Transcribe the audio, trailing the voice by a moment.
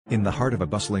In the heart of a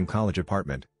bustling college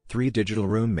apartment, three digital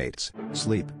roommates,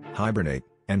 Sleep, Hibernate,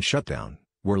 and Shutdown,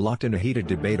 were locked in a heated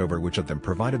debate over which of them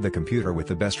provided the computer with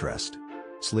the best rest.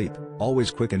 Sleep, always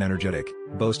quick and energetic,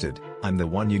 boasted, "I'm the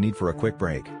one you need for a quick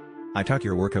break. I tuck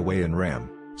your work away in RAM,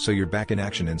 so you're back in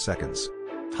action in seconds."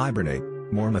 Hibernate,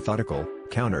 more methodical,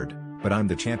 countered, "But I'm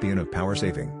the champion of power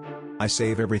saving. I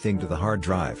save everything to the hard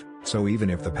drive, so even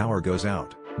if the power goes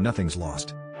out, nothing's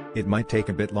lost. It might take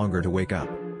a bit longer to wake up,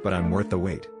 but I'm worth the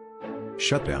wait."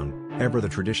 Shutdown, ever the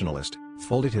traditionalist,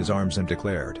 folded his arms and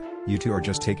declared, "You two are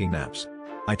just taking naps.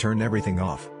 I turn everything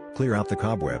off, clear out the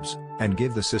cobwebs, and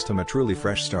give the system a truly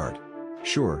fresh start.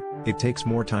 Sure, it takes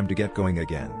more time to get going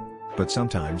again. But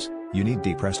sometimes, you need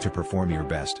deep rest to perform your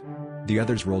best." The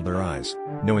others rolled their eyes,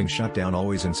 knowing Shutdown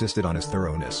always insisted on his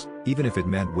thoroughness, even if it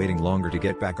meant waiting longer to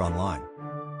get back online.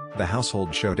 The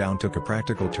household showdown took a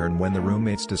practical turn when the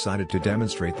roommates decided to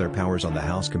demonstrate their powers on the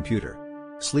house computer.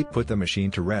 Sleep put the machine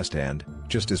to rest and,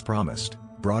 just as promised,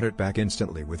 brought it back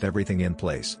instantly with everything in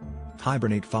place.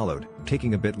 Hibernate followed,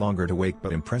 taking a bit longer to wake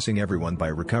but impressing everyone by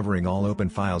recovering all open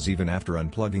files even after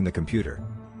unplugging the computer.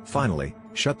 Finally,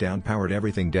 Shutdown powered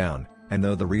everything down, and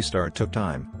though the restart took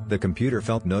time, the computer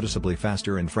felt noticeably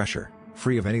faster and fresher,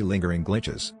 free of any lingering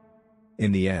glitches.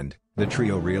 In the end, the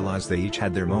trio realized they each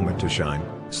had their moment to shine: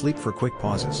 Sleep for quick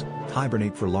pauses,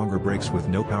 Hibernate for longer breaks with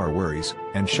no power worries,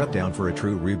 and Shutdown for a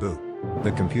true reboot.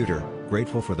 The computer,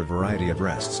 grateful for the variety of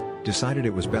rests, decided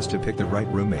it was best to pick the right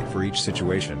roommate for each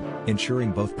situation,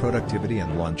 ensuring both productivity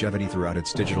and longevity throughout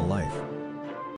its digital life.